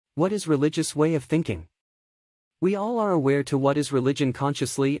What is religious way of thinking? We all are aware to what is religion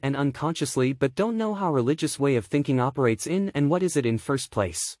consciously and unconsciously, but don't know how religious way of thinking operates in and what is it in first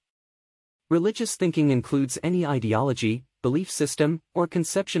place. Religious thinking includes any ideology, belief system, or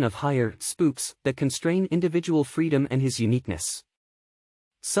conception of higher spooks that constrain individual freedom and his uniqueness.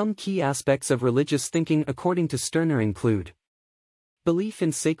 Some key aspects of religious thinking according to Stirner include belief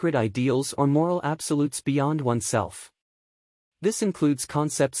in sacred ideals or moral absolutes beyond oneself. This includes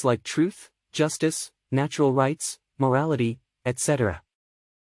concepts like truth, justice, natural rights, morality, etc.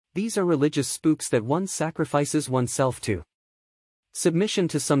 These are religious spooks that one sacrifices oneself to. Submission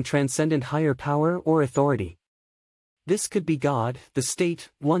to some transcendent higher power or authority. This could be God, the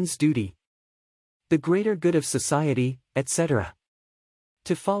state, one's duty, the greater good of society, etc.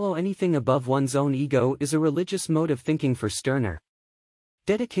 To follow anything above one's own ego is a religious mode of thinking for Stirner.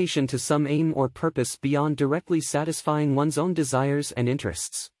 Dedication to some aim or purpose beyond directly satisfying one's own desires and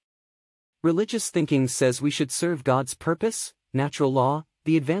interests. Religious thinking says we should serve God's purpose, natural law,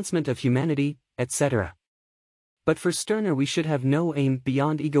 the advancement of humanity, etc. But for Stirner we should have no aim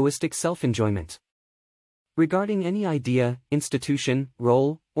beyond egoistic self-enjoyment. Regarding any idea, institution,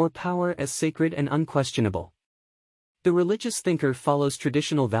 role, or power as sacred and unquestionable. The religious thinker follows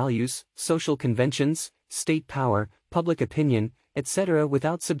traditional values, social conventions, state power, public opinion, etc.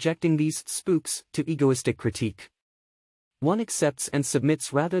 without subjecting these spooks to egoistic critique. One accepts and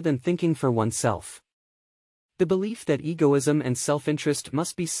submits rather than thinking for oneself. The belief that egoism and self-interest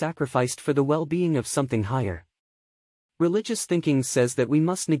must be sacrificed for the well-being of something higher. Religious thinking says that we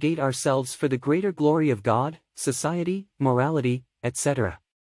must negate ourselves for the greater glory of God, society, morality, etc.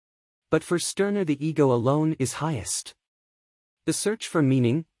 But for Stirner the ego alone is highest. The search for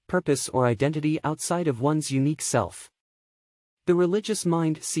meaning, purpose or identity outside of one's unique self. The religious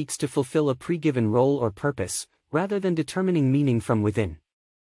mind seeks to fulfill a pre-given role or purpose, rather than determining meaning from within.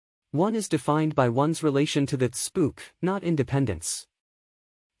 One is defined by one's relation to the spook, not independence.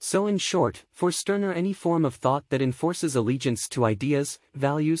 So in short, for Stirner any form of thought that enforces allegiance to ideas,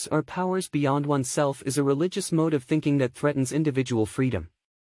 values or powers beyond oneself is a religious mode of thinking that threatens individual freedom.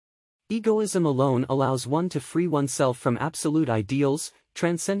 Egoism alone allows one to free oneself from absolute ideals,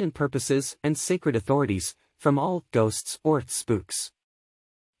 transcendent purposes and sacred authorities, from all ghosts or spooks.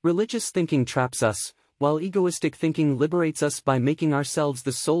 Religious thinking traps us, while egoistic thinking liberates us by making ourselves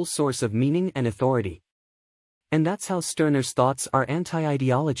the sole source of meaning and authority. And that's how Stirner's thoughts are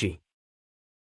anti-ideology.